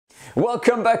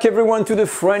Welcome back everyone to the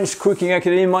French Cooking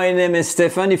Academy. My name is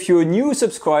Stéphane. If you're a new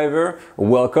subscriber,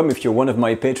 welcome. If you're one of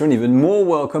my patrons, even more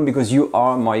welcome because you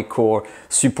are my core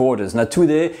supporters. Now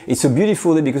today, it's a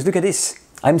beautiful day because look at this.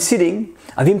 I'm sitting,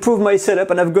 I've improved my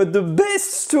setup and I've got the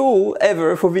best stool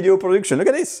ever for video production. Look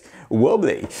at this,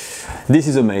 wobbly. This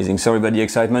is amazing, sorry about the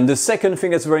excitement. The second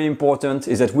thing that's very important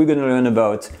is that we're gonna learn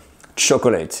about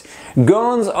chocolate.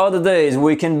 Gone are the days where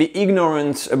we can be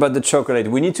ignorant about the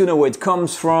chocolate. We need to know where it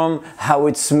comes from, how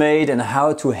it's made, and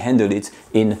how to handle it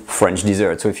in French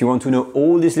dessert. So if you want to know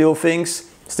all these little things,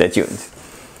 stay tuned.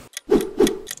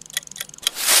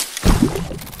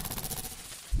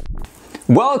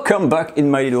 Welcome back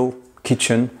in my little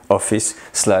kitchen, office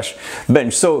 /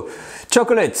 bench. So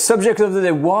chocolate, subject of the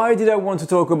day. Why did I want to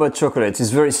talk about chocolate?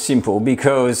 It's very simple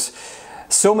because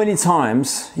so many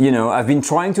times, you know, I've been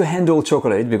trying to handle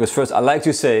chocolate because first I like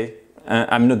to say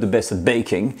I'm not the best at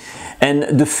baking, and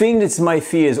the thing that's my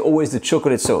fear is always the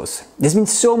chocolate sauce. There's been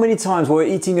so many times where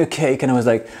we're eating a cake and I was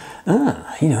like,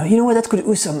 you know what, that could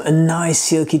use a nice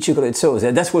silky chocolate sauce.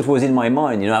 And that's what was in my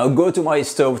mind. You know, I'll go to my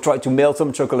stove, try to melt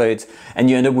some chocolate, and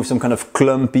you end up with some kind of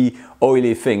clumpy,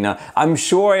 oily thing. Now, I'm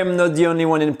sure I am not the only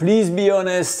one, and please be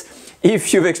honest.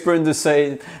 If you've experienced the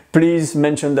same, please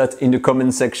mention that in the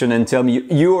comment section and tell me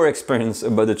your experience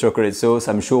about the chocolate sauce.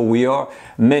 I'm sure we are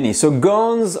many. So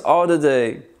gones are the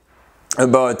day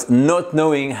about not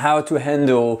knowing how to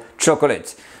handle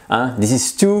chocolate. This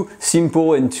is too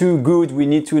simple and too good. We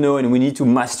need to know and we need to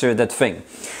master that thing.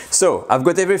 So I've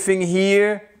got everything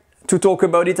here to talk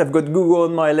about it. I've got Google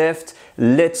on my left.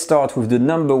 Let's start with the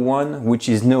number one, which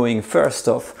is knowing first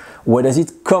off, where does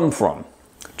it come from?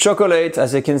 Chocolate,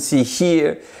 as you can see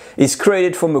here, is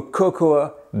created from a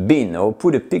cocoa bean. I'll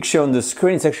put a picture on the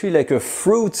screen. It's actually like a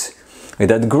fruit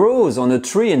that grows on a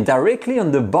tree and directly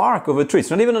on the bark of a tree.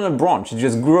 It's not even on a branch, it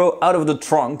just grows out of the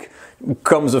trunk,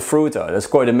 comes a fruit out. That's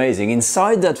quite amazing.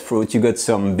 Inside that fruit you got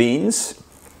some beans,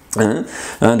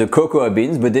 the cocoa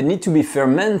beans, but they need to be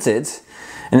fermented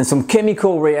and some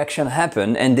chemical reaction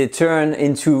happen and they turn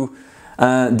into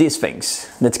these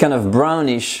things. That's kind of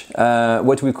brownish,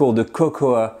 what we call the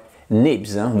cocoa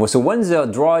nibs. So once they are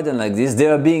dried and like this, they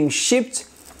are being shipped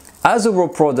as a raw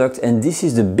product, and this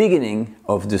is the beginning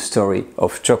of the story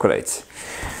of chocolate.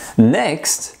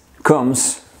 Next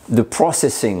comes the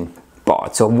processing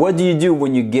part. So what do you do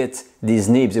when you get these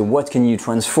nibs, and what can you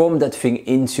transform that thing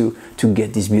into to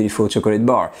get this beautiful chocolate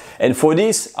bar? And for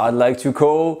this, I'd like to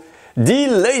call the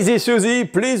Lazy Susie.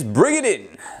 Please bring it in.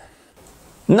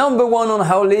 Number one on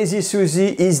how Lazy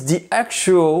Susie is the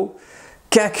actual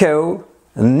cacao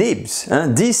nibs.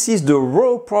 This is the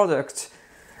raw product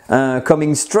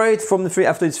coming straight from the tree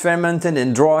after it's fermented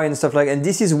and dry and stuff like that. And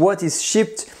this is what is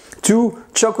shipped to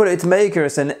chocolate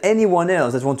makers and anyone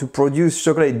else that want to produce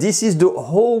chocolate. This is the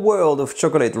whole world of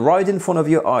chocolate right in front of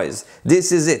your eyes.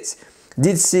 This is it.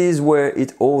 This is where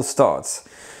it all starts.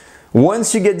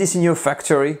 Once you get this in your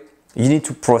factory, you need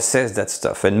to process that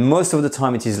stuff, and most of the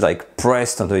time it is like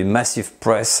pressed under a massive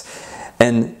press.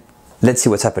 And let's see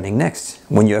what's happening next.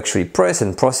 When you actually press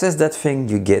and process that thing,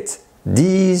 you get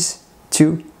these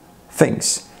two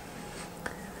things.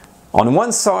 On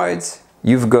one side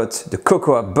you've got the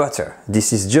cocoa butter.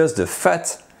 This is just the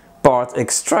fat part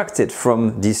extracted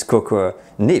from these cocoa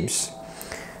nibs.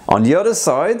 On the other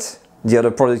side, the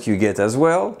other product you get as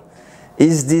well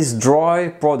is this dry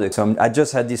product. So I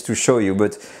just had this to show you,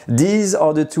 but these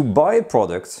are the two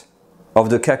byproducts of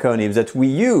the cacao nibs that we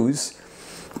use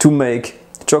to make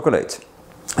chocolate.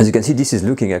 As you can see, this is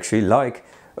looking actually like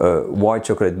white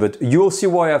chocolate, but you'll see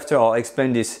why after I'll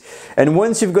explain this. And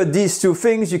once you've got these two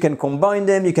things, you can combine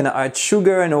them, you can add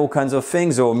sugar and all kinds of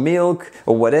things, or milk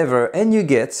or whatever, and you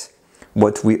get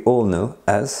what we all know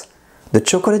as the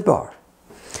chocolate bar.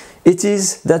 It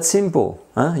is that simple.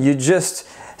 You just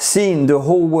seen the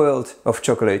whole world of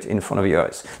chocolate in front of your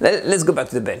eyes. Let's go back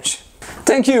to the bench.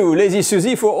 Thank you, Lazy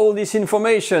Susie, for all this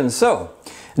information. So,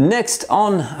 next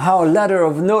on our ladder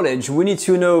of knowledge, we need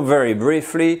to know very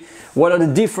briefly what are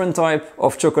the different types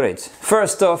of chocolate.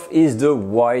 First off is the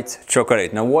white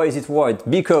chocolate. Now, why is it white?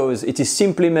 Because it is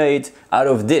simply made out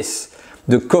of this,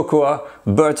 the cocoa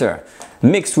butter,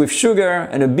 mixed with sugar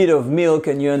and a bit of milk,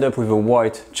 and you end up with a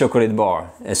white chocolate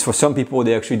bar. As for some people,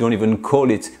 they actually don't even call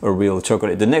it a real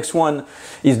chocolate. The next one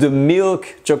is the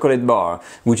milk chocolate bar,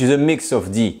 which is a mix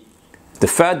of the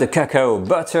fat, the cacao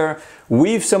butter,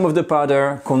 with some of the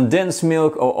powder, condensed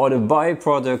milk or other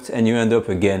byproduct, and you end up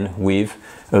again with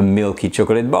a milky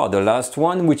chocolate bar. The last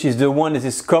one, which is the one that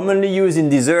is commonly used in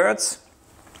desserts,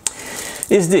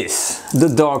 is this, the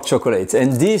dark chocolate.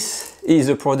 And this is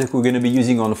a product we're going to be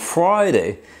using on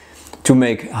Friday to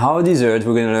make our dessert,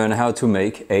 we're gonna learn how to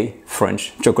make a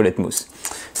French chocolate mousse.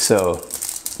 So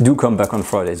do come back on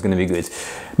Friday, it's gonna be good.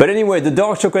 But anyway, the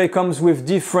dark chocolate comes with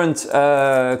different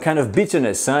kind of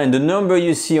bitterness, and the number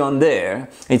you see on there,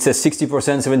 it says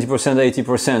 60%, 70%,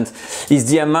 80%, is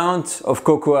the amount of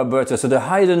cocoa butter. So the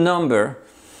higher the number,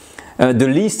 the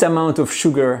least amount of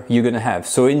sugar you're gonna have.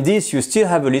 So in this, you still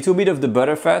have a little bit of the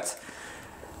butter fat,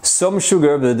 some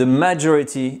sugar, but the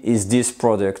majority is this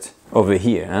product over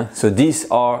here. So these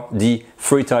are the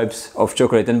 3 types of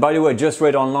chocolate. And by the way, just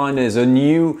read online, there's a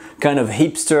new kind of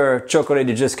hipster chocolate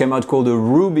that just came out called the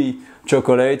Ruby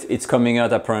chocolate. It's coming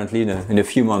out apparently in a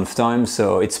few months time,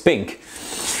 so it's pink.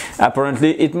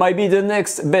 Apparently it might be the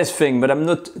next best thing, but I'm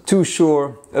not too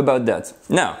sure about that.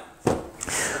 Now,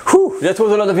 that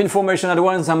was a lot of information at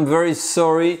once. I'm very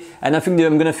sorry, and I think that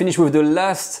I'm gonna finish with the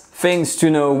last things to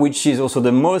know, which is also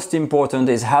the most important,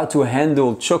 is how to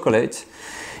handle chocolate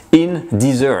in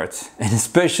dessert, and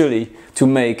especially to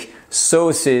make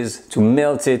sauces, to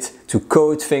melt it, to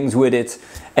coat things with it,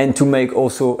 and to make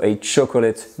also a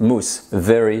chocolate mousse.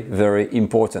 Very, very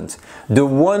important. The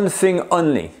one thing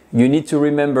only you need to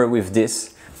remember with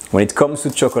this, when it comes to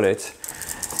chocolate,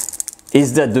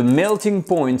 is that the melting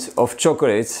point of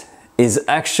chocolate is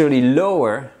actually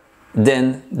lower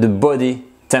than the body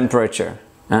temperature.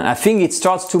 And I think it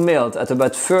starts to melt at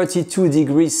about 32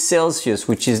 degrees Celsius,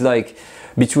 which is like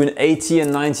between 80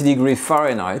 and 90 degrees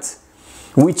Fahrenheit,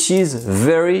 which is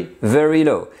very, very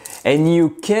low. And you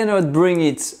cannot bring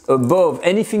it above,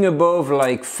 anything above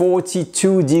like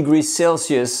 42 degrees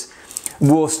Celsius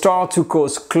will start to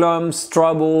cause clumps,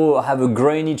 trouble, have a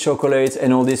grainy chocolate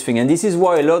and all this thing. And this is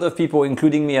why a lot of people,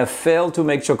 including me, have failed to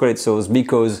make chocolate sauce,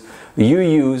 because you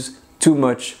use too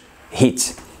much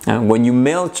heat. And when you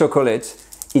melt chocolate,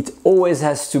 it always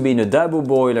has to be in a double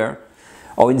boiler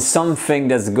or in something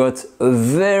that's got a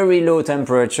very low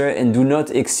temperature and do not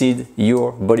exceed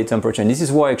your body temperature. And this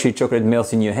is why actually chocolate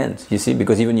melts in your hands, you see,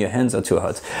 because even your hands are too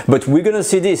hot. But we're gonna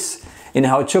see this in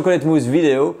our chocolate mousse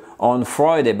video on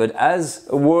Friday. But as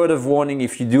a word of warning,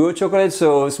 if you do a chocolate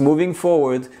sauce moving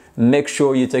forward, make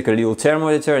sure you take a little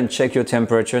thermometer and check your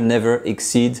temperature, never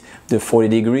exceed the 40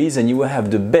 degrees, and you will have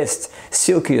the best,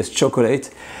 silkiest chocolate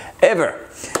ever.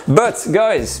 But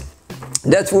guys,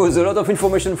 that was a lot of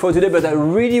information for today, but I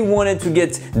really wanted to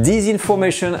get this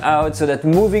information out so that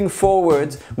moving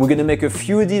forward, we're gonna make a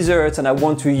few desserts, and I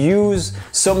want to use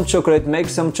some chocolate, make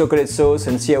some chocolate sauce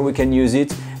and see how we can use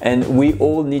it. And we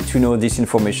all need to know this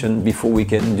information before we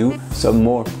can do some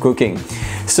more cooking.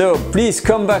 So please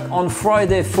come back on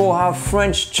Friday for our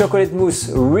French chocolate mousse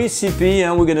recipe,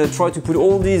 and we're gonna try to put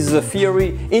all this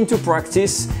theory into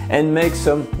practice and make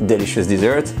some delicious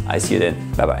dessert. I see you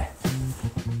then. Bye bye.